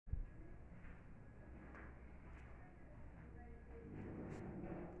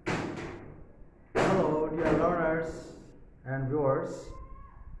dear learners and viewers.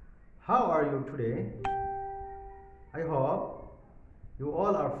 How are you today? I hope you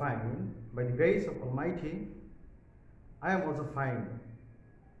all are fine. By the grace of Almighty, I am also fine.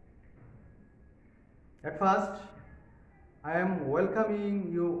 At first, I am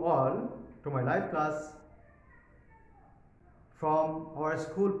welcoming you all to my live class from our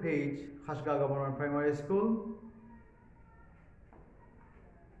school page, Khasga Government Primary School.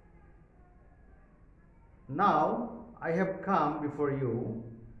 Now, I have come before you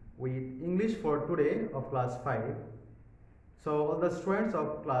with English for today of class 5. So, all the students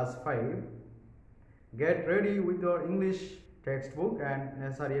of class 5, get ready with your English textbook and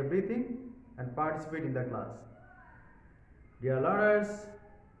necessary everything and participate in the class. Dear learners,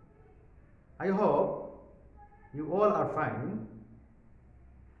 I hope you all are fine.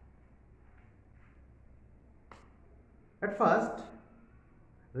 At first,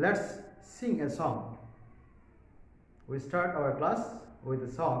 let's sing a song. We start our class with a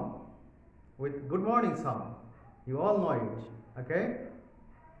song, with good morning song. You all know it, okay?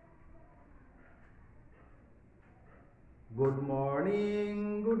 Good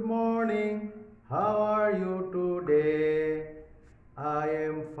morning, how are you today? I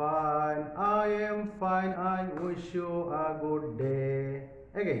am fine, I wish you a good day.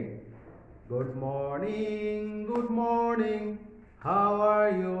 Again, good morning, how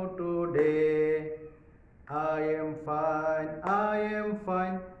are you today? I am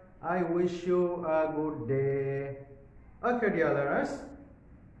fine, I wish you a good day. Okay, dear learners,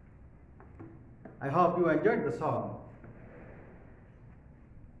 I hope you enjoyed the song.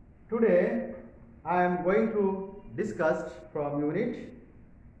 Today, I am going to discuss from Unit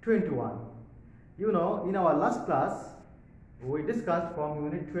 21. You know, in our last class, we discussed from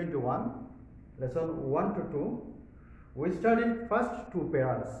Unit 21, lesson 1 to 2. We studied first two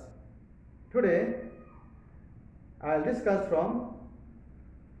pairs. Today, I will discuss from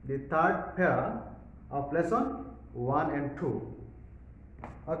the third pair of lesson 1 and 2.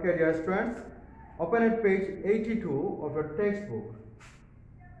 Okay, dear students, open at page 82 of your textbook.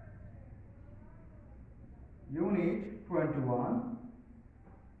 Unit 21,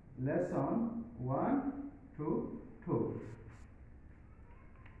 lesson 1 to 2.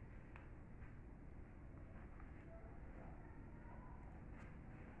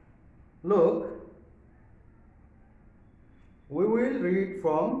 Look, we will read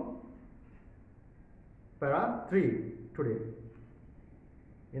from para 3 today.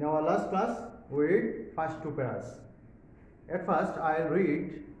 In our last class, we read first two paras. At first, I will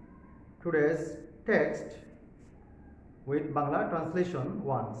read today's text with Bangla translation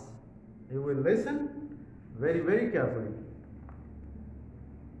once. You will listen very, very carefully.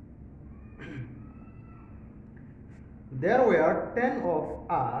 There were 10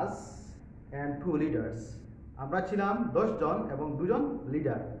 of us and 2 leaders. আমরা ছিলাম 10 জন এবং 2 জন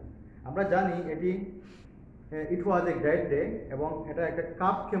leader. আমরা জানি এটি ইট ওয়াজ a great day এবং এটা একটা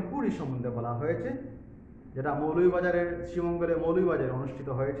cup খেমপুরি সম্বন্ধে বলা হয়েছে, যেটা মৌলভীবাজারের শ্রীমঙ্গলে মৌলভীবাজারে অনুষ্ঠিত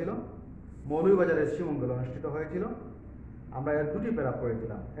হয়েছিল। মৌলভীবাজারের শ্রীমঙ্গলে অনুষ্ঠিত হয়েছিল। আমরা এর দুটি প্যারা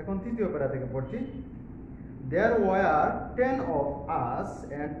পড়েছিলাম। এখন তৃতীয় প্যারা থেকে পড়ছি। There were 10 of us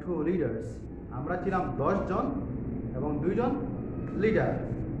and 2 leaders. আমরা ছিলাম 10 জন এবং 2 জন leader.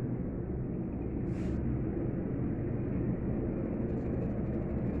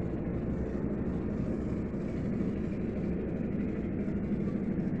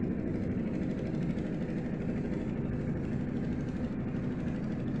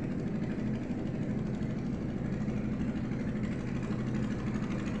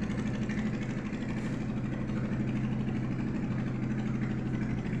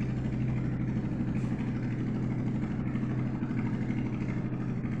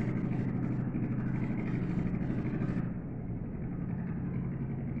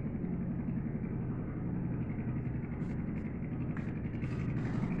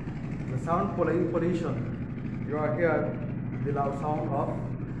 Sound pollution. You are hear the loud sound of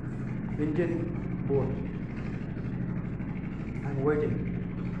engine boat. I'm waiting.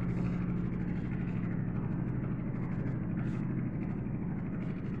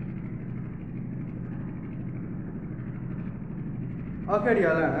 Okay,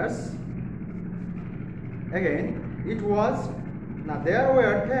 dear learners. Again, it was now there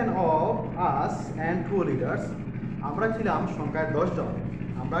were 10 of us and 2 leaders. আমরা ছিলাম সংখ্যায় 10 জন।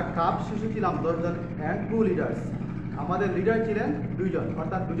 আমরা cup শিশু ছিলাম 10 জন and 2 leaders. আমাদের লিডার ছিলেন 2 জন,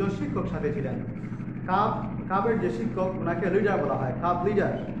 অর্থাৎ 2 জন শিক্ষক সাথে ছিলেন। কাপের যে শিক্ষক ওনাকে লিডার বলা হয়, cup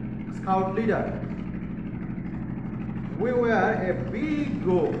leader, scout leader. We were a big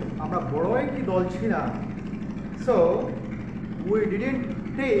group. আমরা বড় একটি দল ছিলাম। So we didn't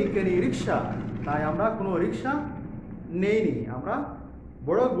take any rickshaw. তাই আমরা কোনো রিক্সা নেইনি, আমরা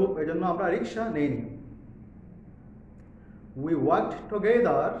বড় গ্রুপ, এজন্য আমরা রিক্সা নেইনি। We worked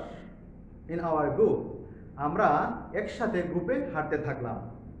together in our group, আমরা একসাথে গ্রুপে হাঁটতে থাকলাম।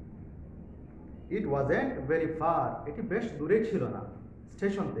 ইট ওয়াজেন্ট ভেরি ফার, এটি বেশ দূরে ছিল না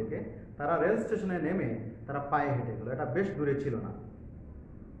স্টেশন থেকে। তারা রেল স্টেশনে নেমে তারা পায়ে হেঁটে গেল, এটা বেশ দূরে ছিল না।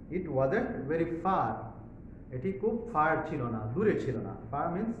 ইট ওয়াজেন্ট ভেরি ফার, এটি খুব ফার ছিল না, দূরে ছিল না। ফার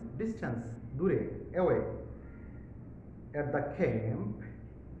মিন্স ডিস্টেন্স, দূরে, অ্যাওয়ে। এট দ্য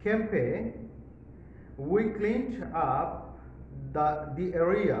ক্যাম্পে we cleaned up the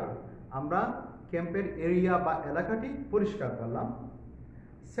area, আমরা ক্যাম্পের এরিয়া বা এলাকাটি পরিষ্কার করলাম।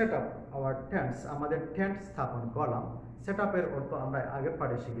 সেট আপ আওয়ার টেন্টস, আমাদের টেন্ট স্থাপন করলাম। সেট আপের অর্থ আমরা আগের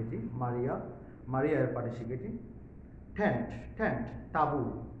পাঠে শিখেছি, মারিয়ার পাঠে শিখেছি। টেন্ট তাবু।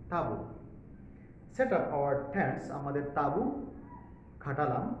 সেট আপ আওয়ার টেন্টস, আমাদের তাবু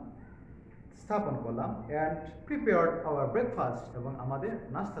খাটালাম, স্থাপন করলাম। অ্যান্ড প্রিপেয়ার্ড আওয়ার ব্রেকফাস্ট, এবং আমাদের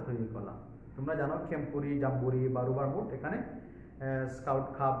নাস্তা তৈরি করলাম। তোমরা জানো খেমপুরি, জাম্বুরি বা রুবার মুট, এখানে স্কাউট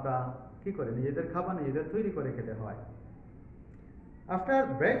খাবরা কী করে নিজেদের খাবার নিজেদের তৈরি করে খেতে হয়। আফটার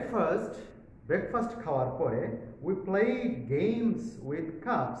ব্রেকফাস্ট খাওয়ার পরে we played games with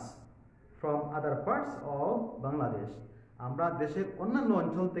cups from other parts of Bangladesh, আমরা দেশের অন্যান্য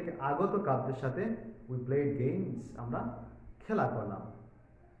অঞ্চল থেকে আগত কাপদের সাথে উই প্লেড গেমস, আমরা খেলা করলাম।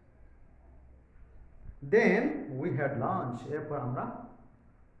 দেন উই হ্যাড লাঞ্চ, এরপর আমরা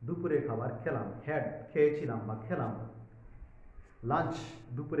দুপুরে খাবার খেলাম। খেয়েছিলাম বা খেলাম। লাঞ্চ,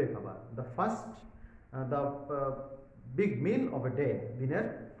 দুপুরে খাবার। The big meal of a day, দিনের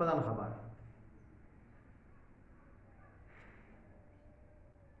প্রধান খাবার।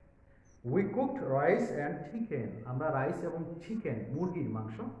 We cooked rice and chicken, আমরা রাইস এবং চিকেন, মুরগির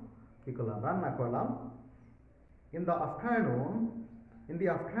মাংস কী করলাম, রান্না করলাম। ইন দি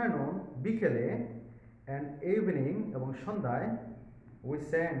আফটারনুন, বিকেলে, অ্যান্ড ইভিনিং, এবং সন্ধ্যায়, উই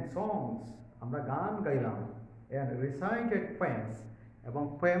স্যাং সংস, আমরা গান গাইলাম। অ্যান্ড রিসাইটেড পোয়েমস, এবং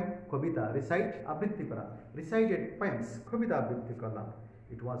পোয়েম কবিতা, রিসাইট আবৃত্তি করা, রিসাইটেড পোয়েমস কবিতা আবৃত্তি করলাম।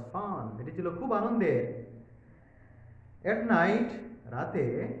 ইট ওয়াজ ফান, এটি ছিল খুব আনন্দের। এট নাইট, রাতে,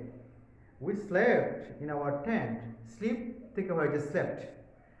 we slept in our tent, slip থেকে হয়েছে slept.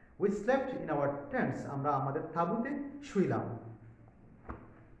 We slept in our tents, আমরা আমাদের তাঁবুতে শুইলাম।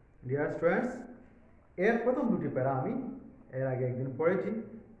 ডিয়ার স্টুডেন্টস, এর প্রথম দুটি প্যারা আমি এর আগে একদিন পড়েছি,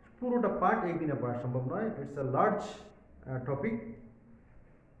 পুরোটা পার্ট একদিনে পড়া সম্ভব নয়, ইটস এ লার্জ টপিক।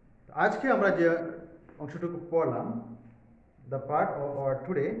 আজকে আমরা যে অংশটুকু পড়লাম, the part or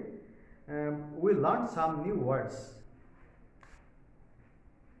today we learn some new words.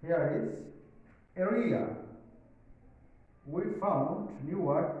 Here is area. We found new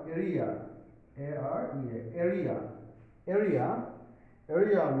word area. A-R-E-A. Area.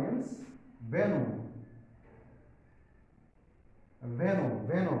 Area means venue.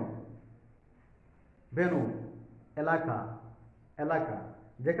 এলাকা,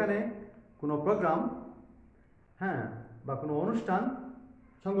 যেখানে কোনো প্রোগ্রাম, হ্যাঁ, বা কোনো অনুষ্ঠান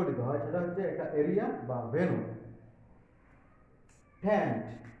সংগঠিত হয়, সেটা হচ্ছে একটা এরিয়া বা venue. Tent,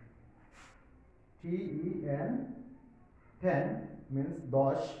 T-E-N, tent means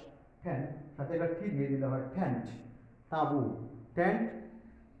 10, tent সাথে একটা টি দিয়ে দিলে হয় টেন্ট। তাঁবু, টেন্ট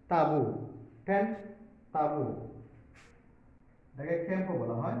তাঁবু, এটাকে ক্যাম্পও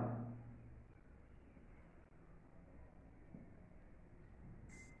বলা হয়।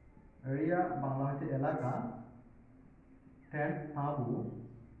 এরিয়া বাংলা হচ্ছে এলাকা, টেন্ট তাঁবু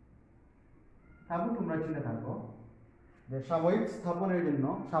তোমরা চিনে থাকো যে সাময়িক স্থাপনের জন্য,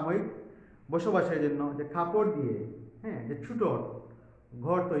 সাময়িক বসবাসের জন্য যে কাপড় দিয়ে, হ্যাঁ, যে ছোট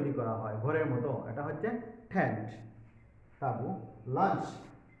ঘর তৈরি করা হয়, ঘরের মতো, এটা হচ্ছে টেন্ট, তাঁবু। Lunch,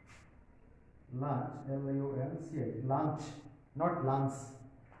 L-U-N-C-H, lunch, not lunch,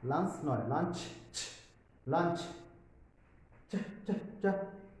 lunch নয়, লাঞ্চ, লাঞ্চ,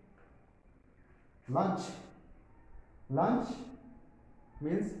 লাঞ্চ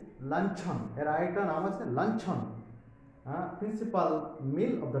মিন্স লাঞ্ছন, এর আরেকটা নাম আছে লাঞ্ছন, principal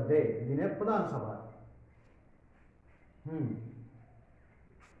meal of the day, দিনের প্রধান খাবার।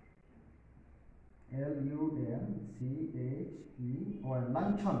 L-U-N-C-H-E-O-N,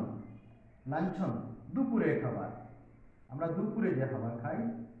 লাঞ্ছন, দুপুরের খাবার। আমরা দুপুরে যে খাবার খাই,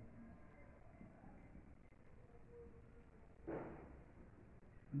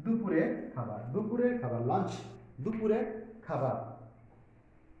 দুপুরের খাবার, লাঞ্চ, দুপুরের খাবার।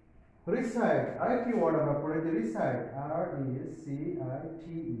 রিসাইট, আরেকটি ওয়ার্ড আমরা পড়েছি, recite,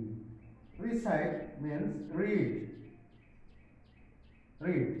 R-E-C-I-T-E। Recite means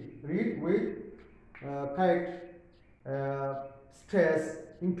read with correct stress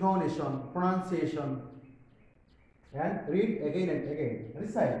intonation, pronunciation, and read again and again.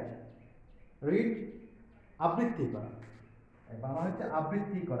 Recite. Read, আবৃত্তি করা। বাংলা হচ্ছে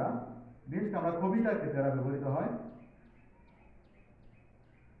আবৃত্তি করা। বিশেষ করে আমরা কবিতার ক্ষেত্রে এটা ব্যবহৃত হয়।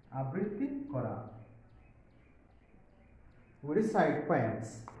 আবৃত্তি করা। We recite poems.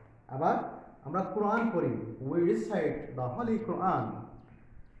 আবার আমরা কোরআন পড়ি। We recite the Holy Quran.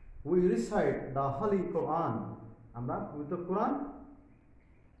 We recite the Holy Quran. আমরা পবিত্র কোরআন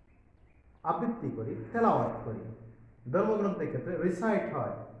আবৃত্তি করি, তেলাওয়াত করি। ধর্মগ্রন্থের ক্ষেত্রে রিসাইট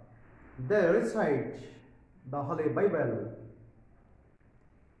হয়। They recite the Holy Bible.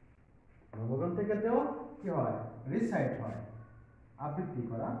 ধর্মগ্রন্থের ক্ষেত্রেও কি হয়? রিসাইট হয়, আবৃত্তি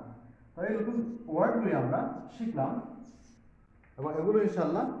করা। তাই এরকম ওয়ার্ডগুলি আমরা শিখলাম এবং এগুলো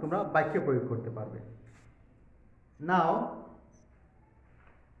ইনশাআল্লাহ তোমরা বাক্যে প্রয়োগ করতে পারবে। নাও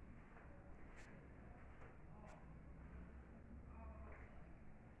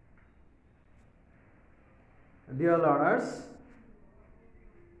dear learners,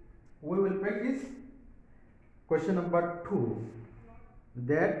 we will practice question number 2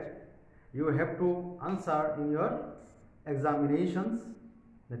 that you have to answer in your examinations.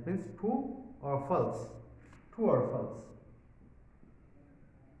 That means true or false. True or false.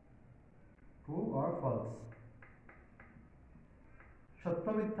 True or false. সত্য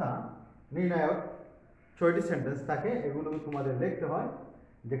মিথ্যা নির্ণায়ক 6টি সেন্টেন্স থাকে, এগুলো তোমাদের লিখতে হয়।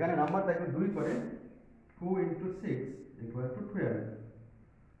 যেখানে নাম্বার থাকে 2 করে 2 into 6 equal to 12.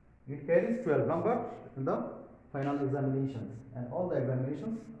 It carries 12 numbers in the final examinations, and all the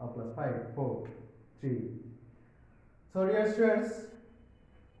examinations are plus 5, 4, 3. So dear students,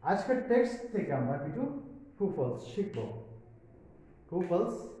 আজকের টেক্সট থেকে আমরা কিছু ট্রু ফলস শিখব। ট্রু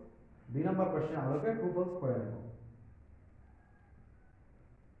ফলস 2 নম্বর প্রশ্নে আমাদেরকে ট্রু ফলস করে নেব।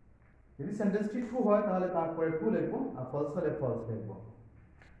 যদি সেন্টেন্সটি ট্রু হয় তাহলে তারপরে ট্রু লিখব, আর ফলস হলে ফলস লিখব।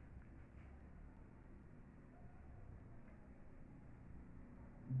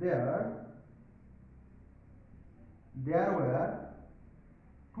 There were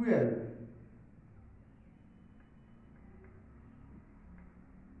 12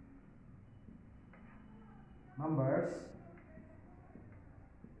 members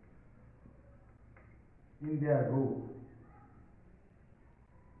in their group.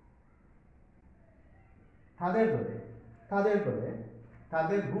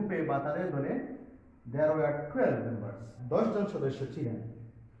 তাদের গ্রুপে বা তাদের দলে there were 12 members, 10 জন সদস্য ছিলেন।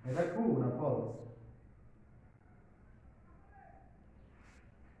 এটা ট্রু না false?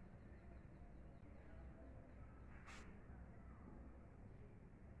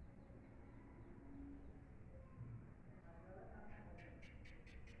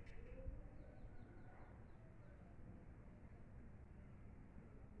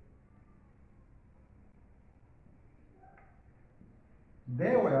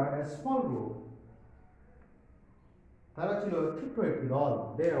 They were a small group. তারা ছিল ছোট্ট একটি দল।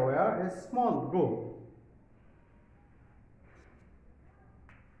 They were a small group.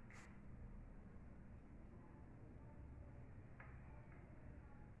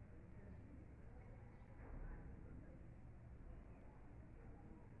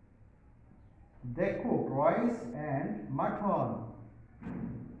 They cooked rice and mutton.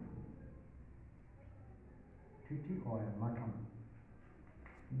 Titi or mutton.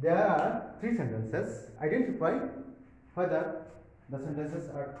 There are 3 sentences. Identify whether the sentences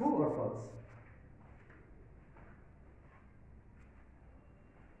are true or false.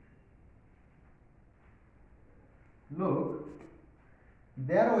 Look,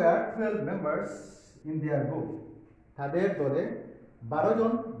 there were 12 members in their group. তাদের দলে 12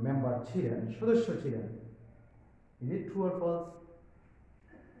 জন member ছিলেন, সদস্য ছিলেন। Is it true or false?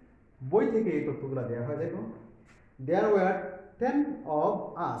 বই থেকে এই তথ্যগুলো দেওয়া হয়। দেখো, there were 10 of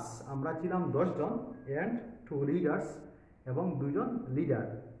us. আমরা ছিলাম 10 জন, and 2 leaders, এবং 2 জন লিডার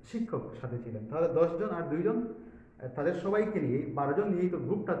শিক্ষক সাথে ছিলেন। তাহলে 10 জন আর 2 জন, তাদের সবাইকে নিয়ে 12 জন নিয়েই তো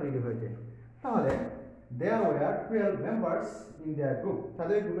গ্রুপটা তৈরি হয়েছে। তাহলে there were 12 members in their group.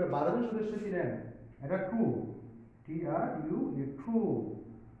 তাদের গ্রুপে 12 জন সদস্য ছিলেন। এটা true. T-R-U-E, true.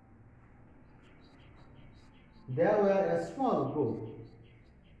 There were a small group.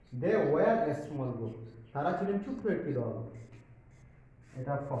 They were a small group. তারা ছিলেন ছোট্ট একটি দল।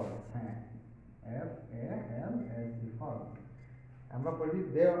 এটা ফলস। হ্যাঁ, F-A-L-S-E, ফলস। আমরা বলি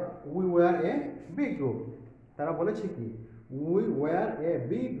we were a big group. তারা বলেছে কি we were a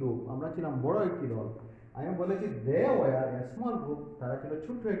big group. আমরা ছিলাম বড় একটি দল। আমি বলেছি they were a small group. তারা ছিল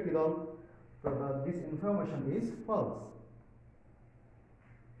ছোট্ট একটি দল। So this information is false.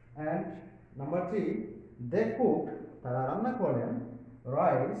 And number 3, they cooked. তারা রান্না করলেন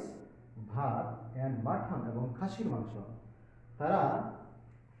rice, ভাত, and mutton, এবং খাসির মাংস। তারা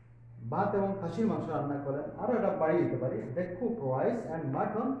ভাত এবং খাসির মাংস রান্না করলেন। আরও এটা বাড়িয়ে দিতে পারি, দে cook rice and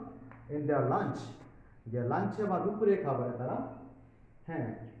mutton in their lunch, যে লাঞ্চে বা দুপুরে খাবারে তারা হ্যাঁ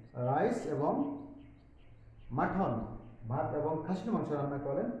রাইস এবং মাটন, ভাত এবং খাসির মাংস রান্না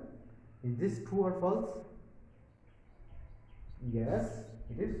করেন। Is this true or false? Yes,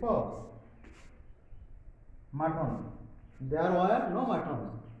 it is false. Mutton, there were no mutton,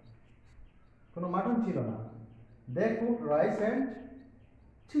 কোনো মাটন ছিল না। দে কুক রাইস অ্যান্ড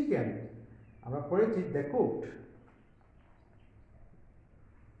চিকেন, আমরা পড়েছি দে cooked,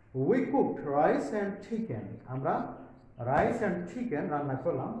 we cooked rice and chicken, আমরা রাইস অ্যান্ড চিকেন রান্না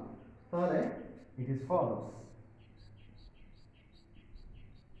করলাম, তাহলে ইট ইজ ফলস।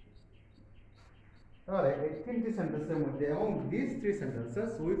 তাহলে এই তিনটি সেন্টেন্সের মধ্যে এবং this three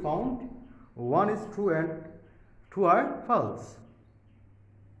sentences we found one is true and two R false.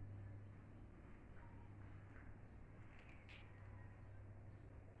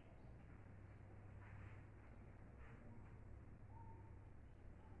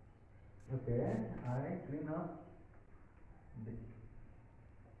 Okay, I clean up the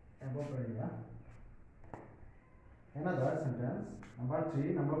above area. Another sentence, number 3,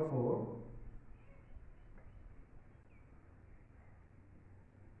 number 4.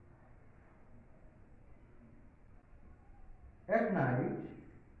 At night,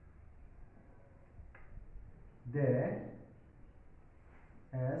 they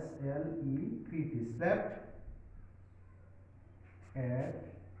slept slept at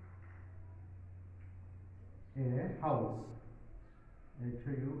a house, as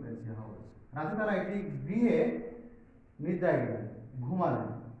a house, রাতে তারা একটি গৃহে নিদ্রায় গেলেন, ঘুমালেন।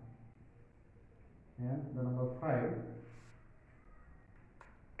 And the number 5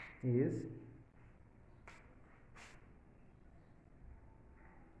 is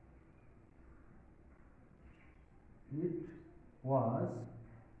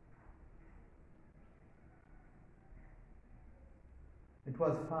it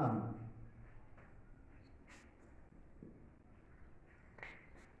was fun.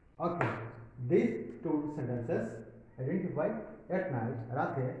 Okay, these two sentences identify at night,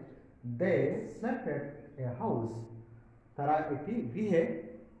 রাতে they slept at a house, তারা একটি গৃহে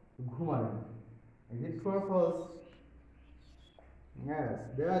ঘুমালেন। Is it true or false? Yes,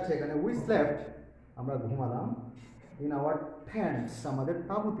 দেওয়া আছে এখানে we slept, আমরা ঘুমালাম, in our tents, আমাদের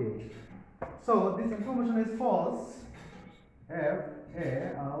তাঁবুতে। So this information is false,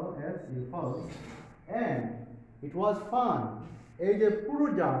 F-A-L-S-E, false, and it was fun. এই যে পুরো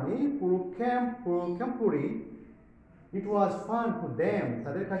জার্নি, পুরো ক্যাম্পুরি, it was fun to them,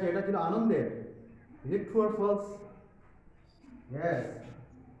 তাদের কাছে এটা ছিল আনন্দের। Is it true or false? Yes,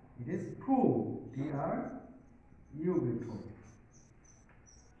 it is true. T-R-U-E, true.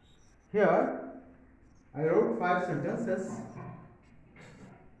 Here I wrote 5 sentences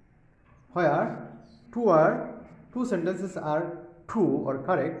where two sentences are true or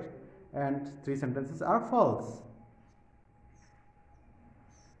correct and 3 sentences are false.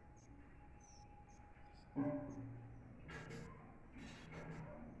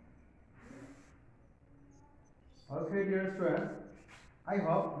 Okay, dear students, I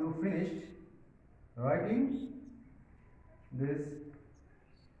hope you finished writing this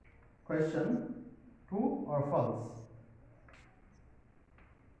question, true or false.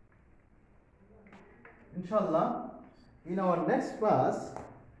 Inshallah, in our next class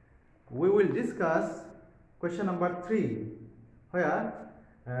we will discuss question number 3, where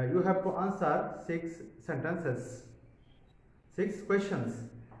you have to answer 6 sentences, 6 questions.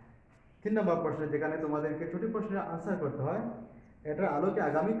 3 নম্বর প্রশ্ন, যেখানে তোমাদেরকে 6টি প্রশ্নের answer করতে হয়। এটার আলোকে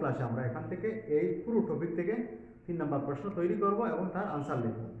আগামী ক্লাসে আমরা এখান থেকে এই পুরো টপিক থেকে 3 নম্বর প্রশ্ন তৈরি করব এবং তার আনসার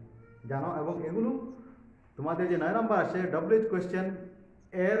লিখব, জানো। এবং এগুলো তোমাদের যে 9 নম্বর আসে WH কোয়েশ্চেন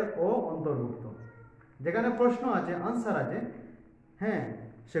এর ও অন্তর্ভুক্ত, যেখানে প্রশ্ন আছে আনসার আছে, হ্যাঁ,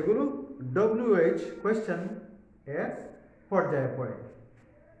 সেগুলো WH কোয়েশ্চেন এর পর্যায়ে পড়ে।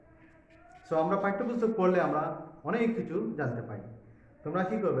 সো আমরা পাঠ্যপুস্তক পড়লে আমরা অনেক কিছু জানতে পাই। তোমরা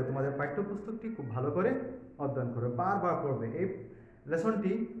কি করবে, তোমাদের পাঠ্যপুস্তকটি খুব ভালো করে অধ্যয়ন করবে, বারবার পড়বে। এই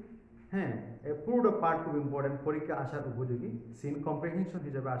লেসনটি, হ্যাঁ, এই পুরোটা পার্ট খুব ইম্পর্টেন্ট, পরীক্ষা আসার উপযোগী, সিন কম্প্রিহেনশন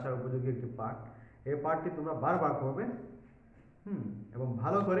হিসেবে আসার উপযোগী একটি পার্ট। এই পার্টটি তোমরা বারবার পড়বে, এবং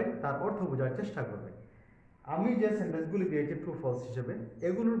ভালো করে তার অর্থ বোঝার চেষ্টা করবে। আমি যে সেন্টেন্সগুলি দিয়েছি ট্রু ফলস হিসেবে,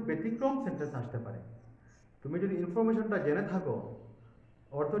 এগুলোর ব্যতিক্রম সেন্টেন্স আসতে পারে। তুমি যদি ইনফরমেশনটা জেনে থাকো,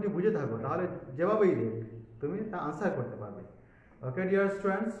 অর্থটি বুঝে থাকো, তাহলে যেভাবেই দেখ তুমি তা আনসার করতে পারবে। Okay, dear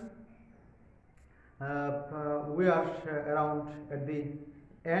students, we are around at the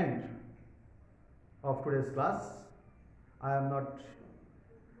end of today's class. I am not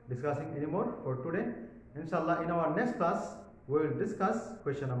discussing anymore for today. Inshallah, in our next class we will discuss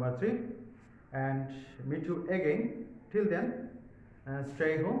question number 3 and meet you again. Till then,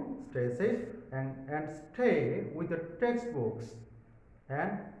 stay home, stay safe, and stay with the textbooks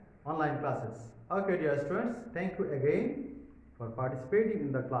and online classes. Okay, dear students, thank you again for participating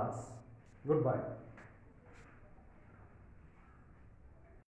in the class. Goodbye.